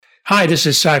Hi, this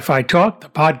is Sci-Fi Talk, the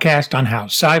podcast on how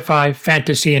sci-fi,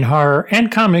 fantasy, and horror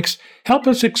and comics help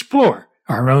us explore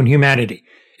our own humanity.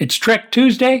 It's Trek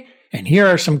Tuesday, and here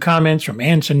are some comments from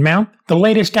Anson Mount, the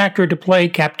latest actor to play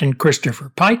Captain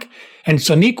Christopher Pike, and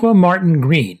Sonequa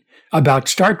Martin-Green about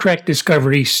Star Trek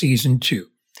Discovery Season 2.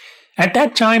 At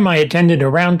that time, I attended a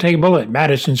roundtable at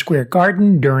Madison Square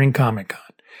Garden during Comic-Con.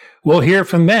 We'll hear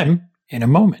from them in a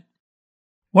moment.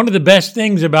 One of the best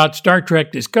things about Star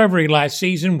Trek Discovery last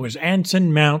season was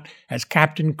Anson Mount as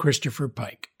Captain Christopher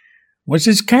Pike. Was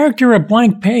his character a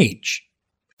blank page?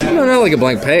 No, not like a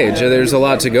blank page. There's a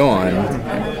lot to go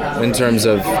on in terms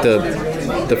of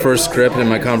the first script and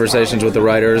my conversations with the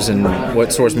writers and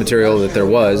what source material that there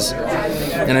was.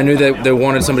 And I knew that they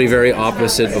wanted somebody very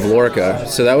opposite of Lorca.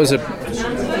 So that was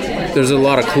there's a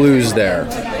lot of clues there.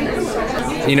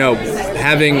 You know,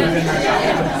 having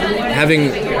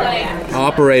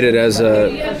operated as a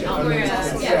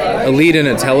lead in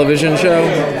a television show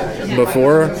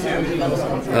before,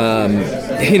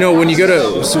 when you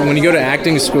go to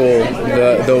acting school,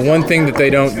 the one thing that they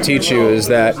don't teach you is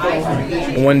that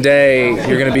one day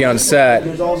you're going to be on set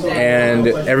and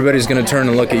everybody's going to turn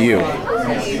and look at you.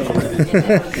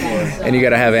 And you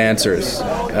got to have answers.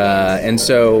 And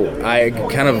so I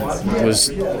kind of was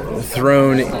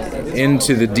thrown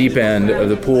into the deep end of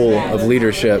the pool of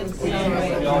leadership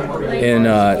in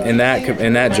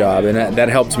that job, and that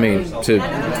helped me to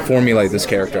formulate this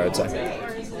character, I'd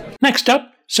say. Next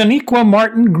up, Sonequa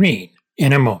Martin-Green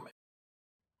in a moment.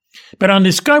 But on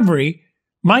Discovery,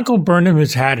 Michael Burnham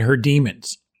has had her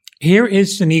demons. Here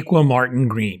is Sonequa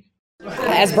Martin-Green.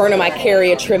 As Burnham, I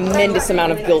carry a tremendous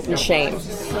amount of guilt and shame.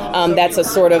 That's a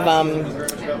sort of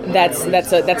that's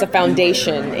a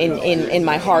foundation in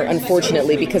my heart,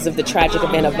 unfortunately, because of the tragic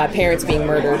event of my parents being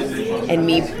murdered and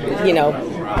me,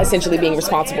 essentially being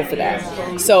responsible for that.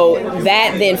 So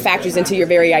that then factors into your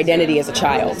very identity as a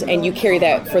child, and you carry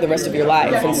that for the rest of your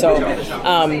life. And so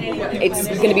it's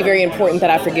going to be very important that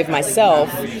I forgive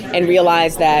myself and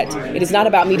realize that it is not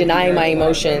about me denying my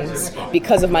emotions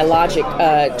because of my logic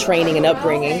training and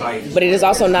upbringing, but it is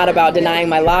also not about denying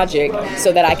my logic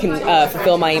so that I can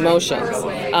fulfill my emotions.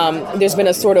 There's been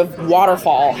a sort of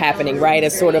waterfall happening, right? A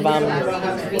sort of,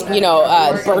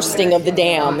 bursting of the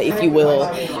dam, if you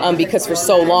will, because for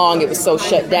so long it was so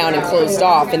shut down and closed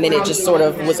off, and then it just sort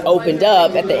of was opened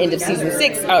up at the end of season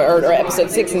 6 or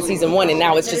episode 6 in season 1, and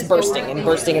now it's just bursting and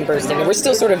bursting and bursting, and we're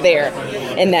still sort of there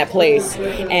in that place.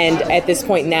 And at this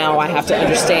point now, I have to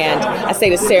understand. I say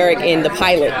to Sarek in the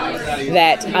pilot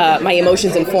that my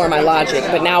emotions inform my logic,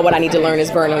 but now what I need to learn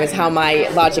as Burnham is how my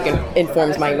logic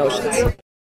informs my emotions.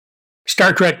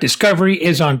 Star Trek Discovery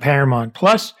is on Paramount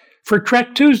Plus for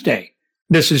Trek Tuesday.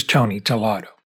 This is Tony Tellado.